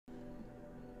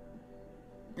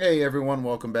Hey everyone,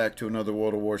 welcome back to another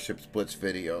World of Warships Blitz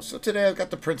video. So today I've got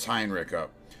the Prinz Heinrich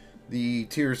up. The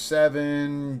Tier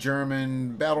 7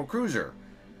 German battle cruiser.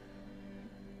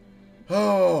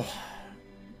 Oh,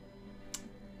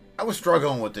 I was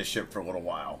struggling with this ship for a little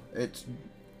while. It's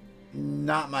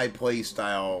not my play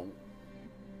style.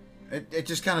 It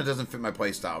just kind of doesn't fit my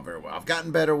play style very well. I've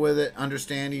gotten better with it,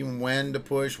 understanding when to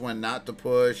push, when not to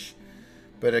push.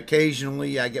 But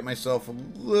occasionally I get myself a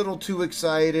little too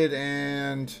excited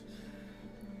and,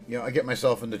 I get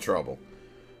myself into trouble.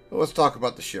 Well, let's talk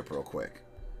about the ship real quick.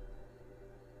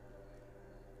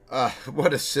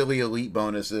 What a silly elite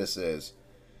bonus this is.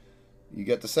 You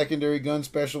get the secondary gun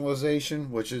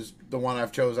specialization, which is the one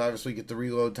I've chose. Obviously, get the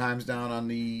reload times down on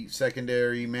the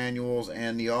secondary manuals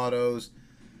and the autos.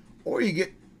 Or you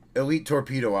get elite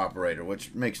torpedo operator,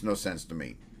 which makes no sense to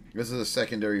me. This is a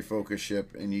secondary focus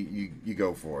ship, and you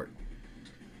go for it.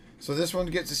 So this one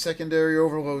gets a secondary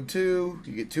overload too.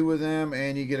 You get 2 of them,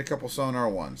 and you get a couple sonar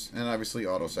ones, and obviously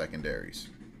auto secondaries.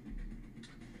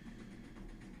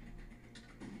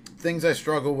 Things I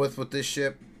struggle with this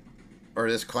ship, or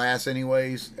this class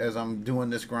anyways, as I'm doing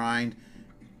this grind.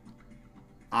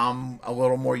 I'm a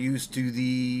little more used to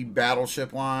the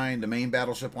battleship line, the main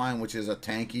battleship line, which is a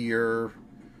tankier...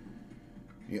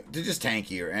 they're just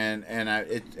tankier, and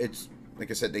it's like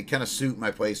I said, they kind of suit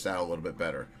my playstyle a little bit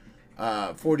better.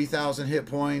 40,000 hit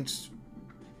points,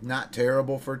 not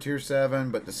terrible for Tier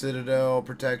 7, but the Citadel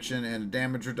protection and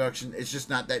damage reduction, it's just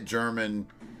not that German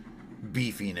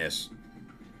beefiness.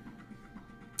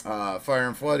 Fire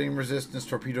and flooding resistance,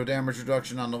 torpedo damage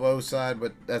reduction on the low side,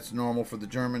 but that's normal for the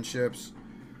German ships.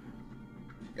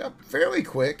 Fairly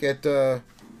quick at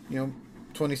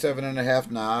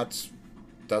 27.5 knots.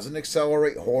 Doesn't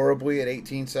accelerate horribly at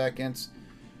 18 seconds.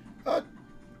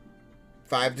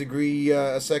 5 degree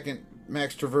a second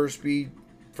max traverse speed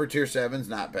for Tier 7's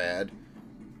not bad.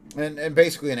 And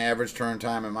basically an average turn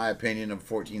time, in my opinion, of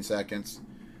 14 seconds.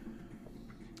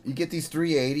 You get these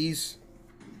 380s.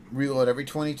 Reload every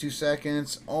 22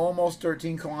 seconds. Almost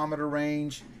 13 kilometer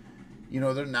range.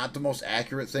 They're not the most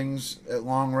accurate things at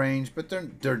long range, but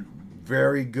they're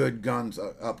very good guns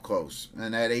up close.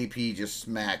 And that AP just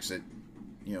smacks it.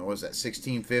 What was that,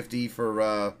 1650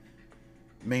 for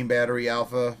main battery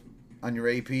alpha on your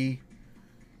AP?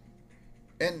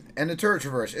 And the turret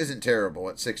traverse isn't terrible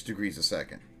at 6 degrees a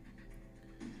second.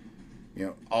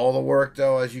 All the work,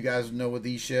 though, as you guys know with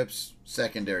these ships,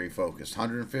 secondary focused.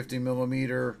 150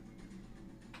 millimeter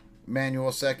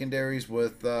manual secondaries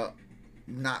with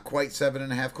not quite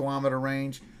 7.5 kilometer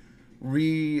range.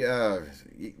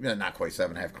 Not quite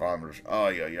 7.5 kilometers. Oh,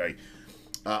 yeah.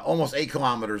 Almost 8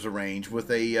 kilometers of range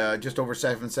with a just over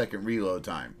 7-second reload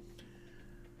time.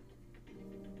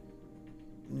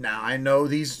 Now, I know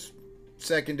these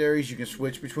secondaries, you can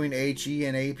switch between HE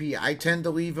and AP. I tend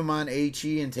to leave them on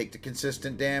HE and take the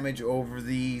consistent damage over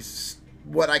these,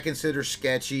 what I consider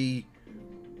sketchy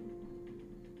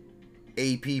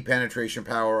AP penetration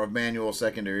power of manual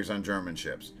secondaries on German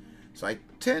ships. So I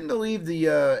tend to leave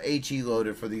the HE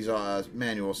loaded for these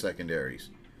manual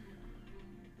secondaries.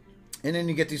 And then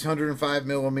you get these 105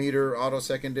 millimeter auto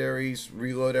secondaries,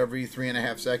 reload every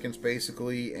 3.5 seconds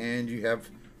basically, and you have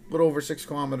a little over 6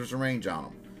 kilometers of range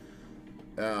on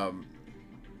them.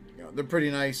 They're pretty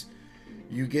nice.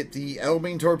 You get the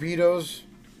Elbing torpedoes,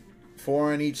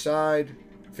 4 on each side,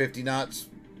 50 knots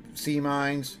sea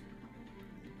mines.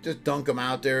 Just dunk them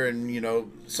out there,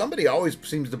 and somebody always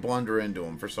seems to blunder into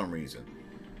them for some reason.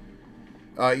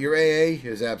 Your AA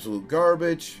is absolute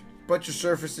garbage, but your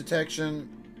surface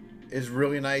detection is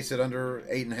really nice at under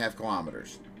 8.5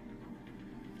 kilometers.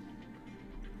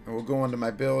 And we'll go into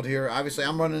my build here. Obviously,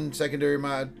 I'm running secondary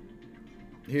mod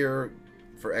here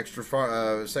for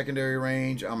extra secondary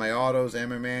range on my autos and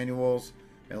my manuals,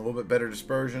 and a little bit better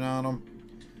dispersion on them.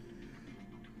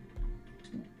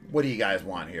 What do you guys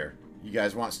want here? You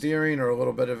guys want steering or a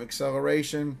little bit of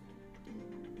acceleration?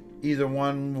 Either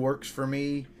one works for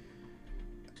me.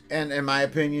 And in my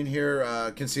opinion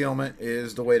here, concealment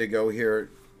is the way to go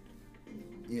here.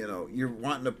 You're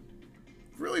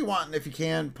really wanting, if you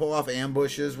can, pull off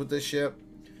ambushes with this ship.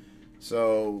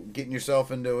 So getting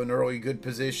yourself into an early good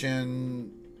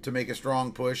position to make a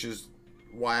strong push is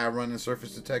why I run the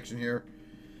surface detection here.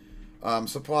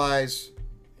 Supplies.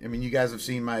 You guys have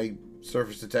seen my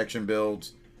surface detection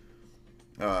builds.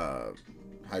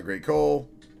 High-grade coal,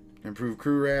 improved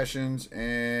crew rations,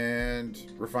 and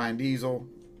refined diesel.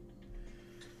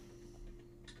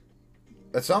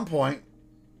 At some point,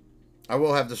 I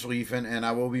will have the Schlieffen, and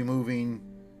I will be moving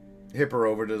Hipper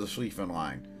over to the Schlieffen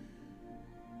line.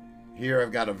 Here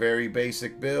I've got a very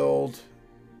basic build.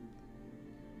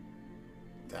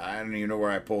 I don't even know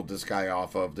where I pulled this guy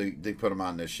off of. They put him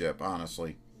on this ship,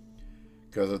 honestly.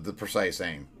 Because of the precise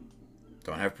aim.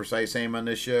 Don't have precise aim on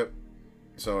this ship.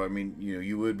 So, I mean, you know,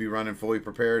 you would be running fully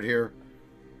prepared here.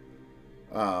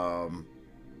 But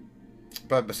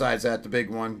besides that, the big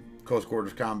one, Close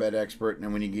Quarters Combat Expert. And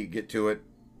then when you get to it,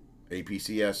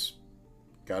 APCS.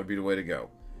 Got to be the way to go.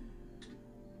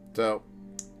 So,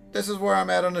 this is where I'm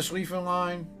at on the Schlieffen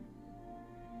line.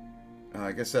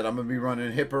 Like I said, I'm going to be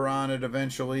running Hipper on it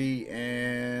eventually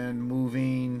and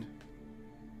moving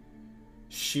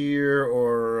Sheer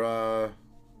or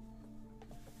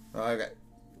I got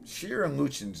Sheer and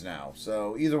Luchins now.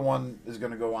 So either one is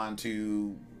going to go on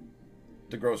to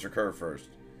the grosser curve first.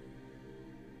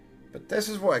 But this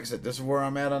is what, like I said, this is where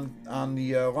I'm at on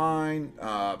the line.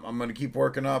 I'm going to keep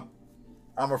working up.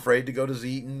 I'm afraid to go to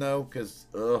Zeton though, because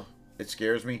it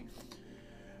scares me.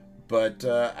 But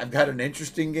I've got an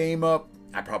interesting game up.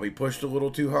 I probably pushed a little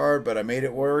too hard, but I made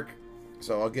it work.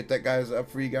 So I'll get that guys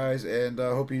up for you guys, and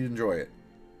hope you enjoy it.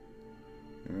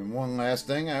 And one last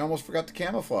thing, I almost forgot the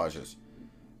camouflages.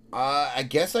 I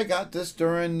guess I got this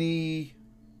during the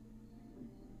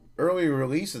early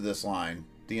release of this line.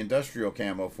 The industrial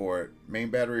camo for it. Main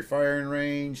battery firing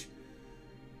range,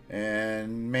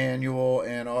 and manual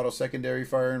and auto secondary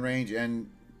firing range, and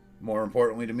more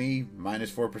importantly to me,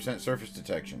 minus 4% surface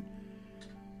detection.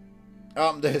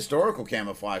 The historical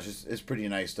camouflage is pretty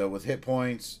nice though, with hit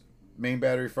points, main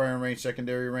battery firing range,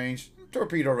 secondary range,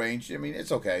 torpedo range. I mean,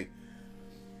 it's okay.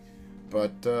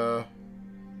 But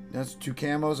that's 2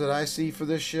 camos that I see for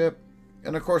this ship.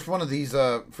 And of course, one of these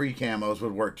free camos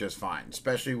would work just fine,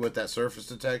 especially with that surface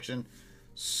detection.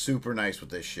 Super nice with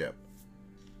this ship.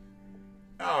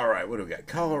 Alright, what do we got?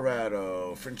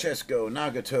 Colorado, Francesco,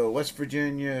 Nagato, West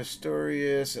Virginia,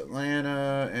 Asturias,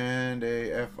 Atlanta, and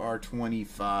a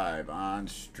FR-25 on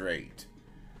straight.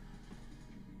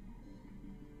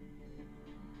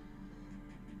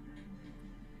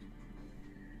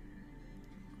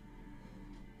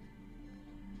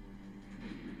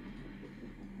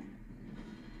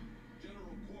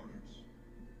 General quarters.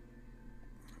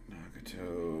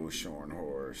 Nagato,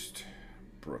 Schornhorst,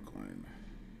 Brooklyn.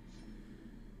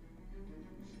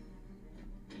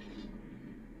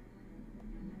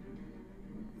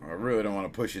 I really don't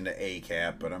want to push into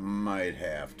A-cap, but I might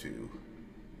have to.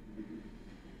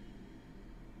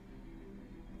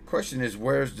 Question is,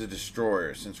 where's the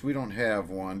destroyer? Since we don't have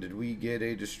one, did we get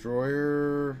a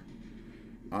destroyer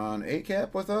on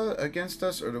A-cap with us, against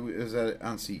us, or is that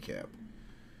on C-cap?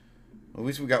 At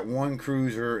least we got one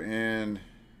cruiser, and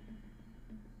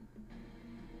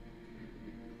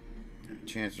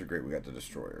chances are great we got the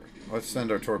destroyer. Let's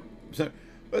send our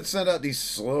Let's send out these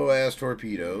slow-ass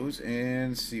torpedoes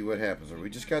and see what happens. We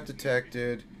just got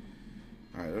detected.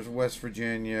 Alright, there's West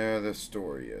Virginia, the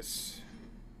Asturias.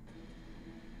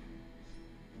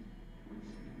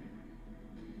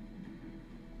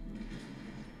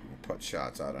 We'll put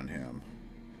shots out on him.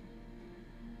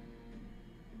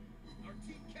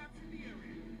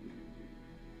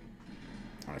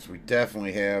 Alright, so we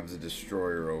definitely have the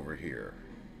destroyer over here.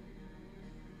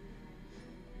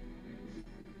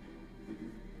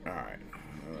 Alright,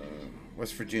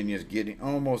 West Virginia is getting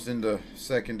almost into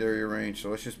secondary range, so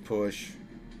let's just push.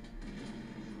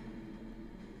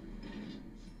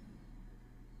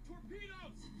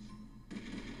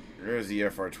 There's the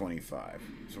FR-25.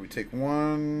 So we take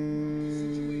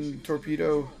one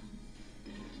torpedo.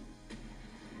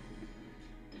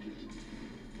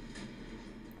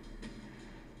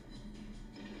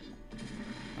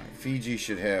 Alright, Fiji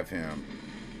should have him.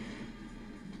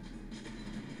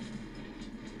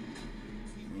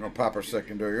 I'm going to pop our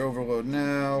secondary overload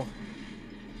now.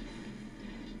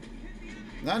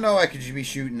 I know I could be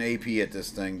shooting AP at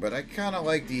this thing, but I kind of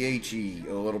like the HE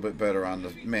a little bit better on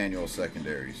the manual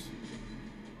secondaries.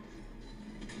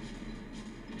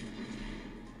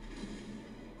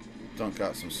 Dunk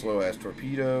out some slow-ass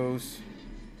torpedoes.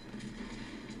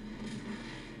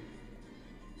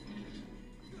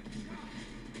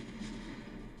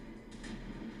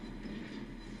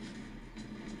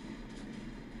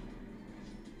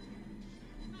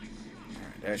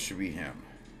 That should be him.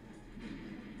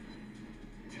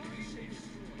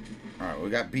 Alright, we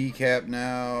got B-cap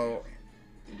now.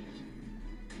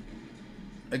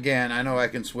 Again, I know I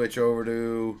can switch over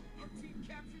to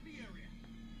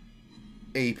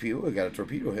AP. Ooh, we got a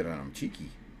torpedo hit on him. Cheeky.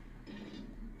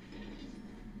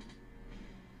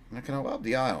 Not gonna allow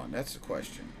the island. That's the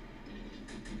question.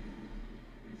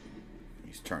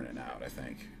 He's turning out, I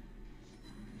think.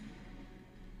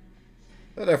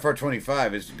 That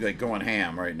FR-25 is like going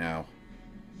ham right now.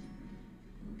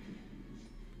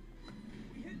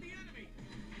 We hit the enemy.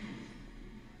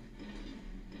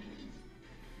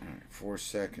 4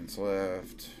 seconds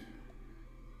left.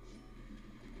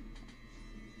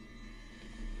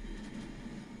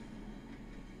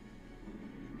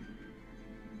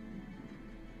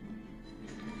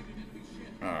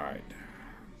 All right.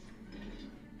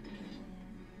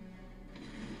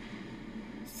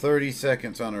 30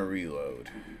 seconds on a reload.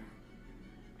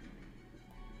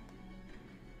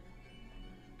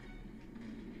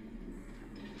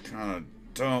 Kind of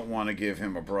don't want to give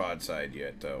him a broadside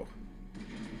yet, though.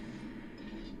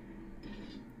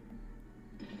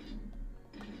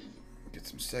 Get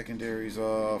some secondaries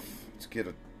off. Let's get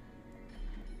a...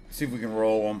 See if we can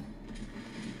roll them.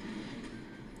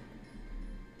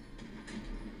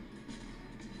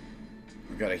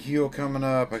 We got a heal coming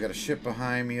up. I got a ship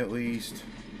behind me at least.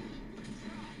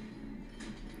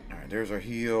 Alright, there's our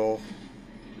heal.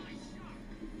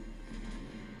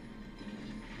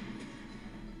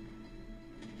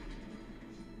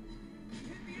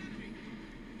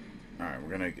 Alright, we're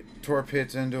gonna get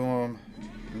torpedoes into them.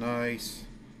 Nice.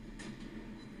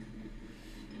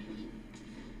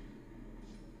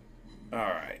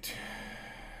 Alright.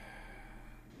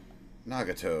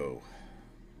 Nagato.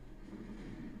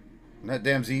 That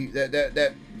damn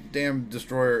that damn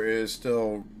destroyer is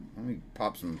still. Let me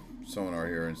pop some sonar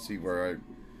here and see where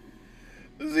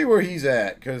he's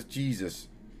at, cause Jesus.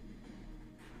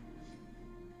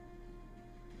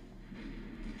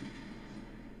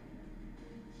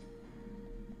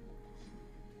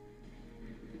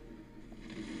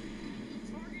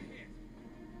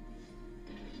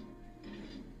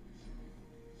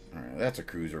 All right, that's a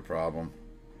cruiser problem.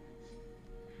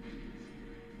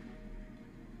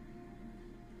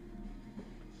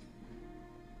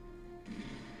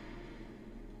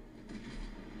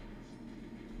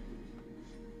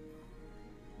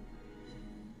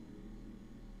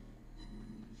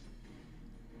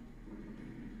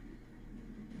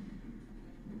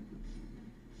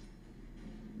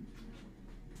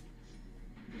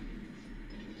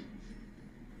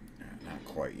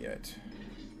 Quite yet.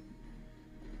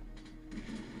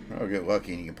 I'll get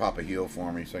lucky and you can pop a heal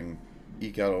for me so I can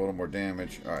eke out a little more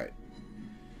damage. Alright.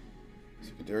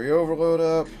 Secondary overload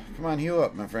up. Come on, heal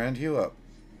up, my friend. Heal up.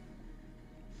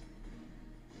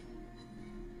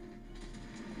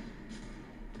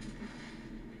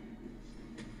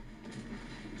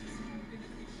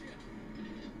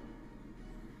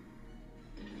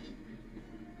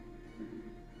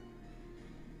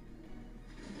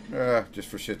 Just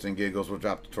for shits and giggles, we'll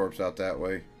drop the torps out that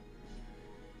way.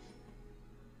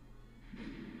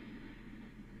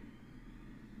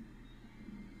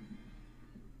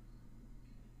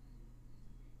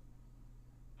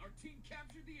 Our team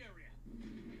captured the area.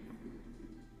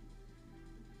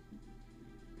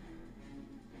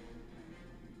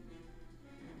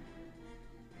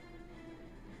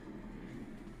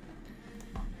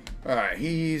 Alright,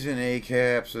 he's in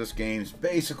A-cap, so this game's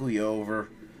basically over.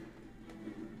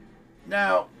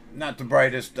 Now, not the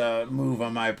brightest move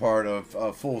on my part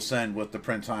of full send with the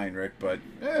Prinz Heinrich, but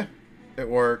it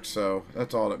works, so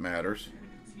that's all that matters.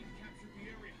 Team captured the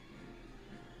area.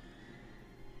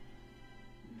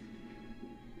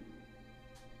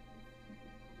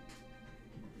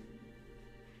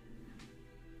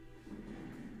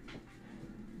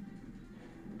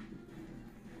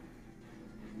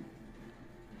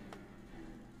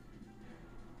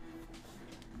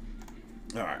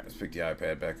 Alright, let's pick the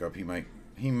iPad back up. He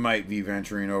might be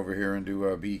venturing over here and do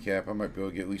a B-cap. I might be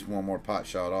able to get at least one more pot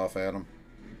shot off at him.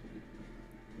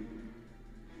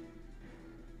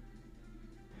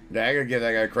 Yeah, I gotta give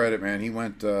that guy credit, man. He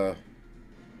went,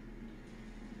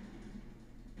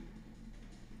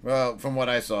 well, from what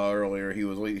I saw earlier, he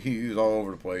was all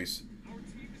over the place. Our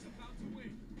team is about to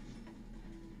win.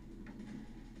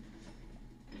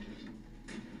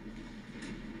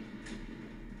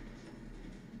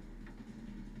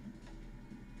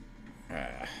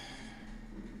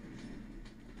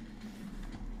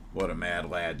 What a mad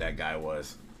lad that guy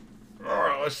was.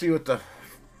 Alright, let's see what the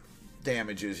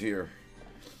damage is here.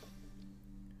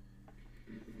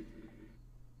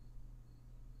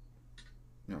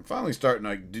 I'm finally starting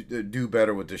to do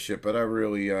better with this ship, but I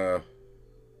really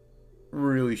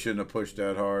shouldn't have pushed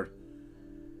that hard.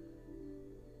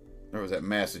 There was that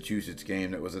Massachusetts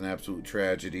game that was an absolute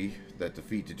tragedy. That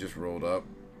defeat that just rolled up.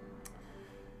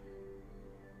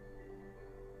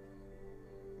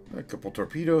 A couple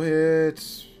torpedo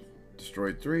hits.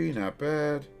 Destroyed 3, not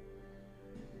bad.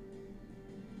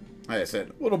 Like I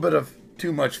said, a little bit of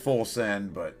too much full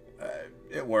send, but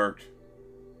it worked.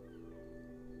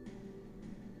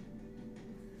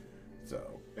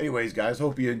 So, anyways, guys,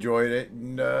 hope you enjoyed it.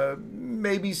 And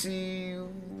maybe see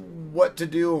what to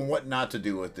do and what not to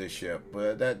do with this ship.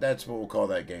 But that's what we'll call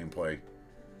that gameplay.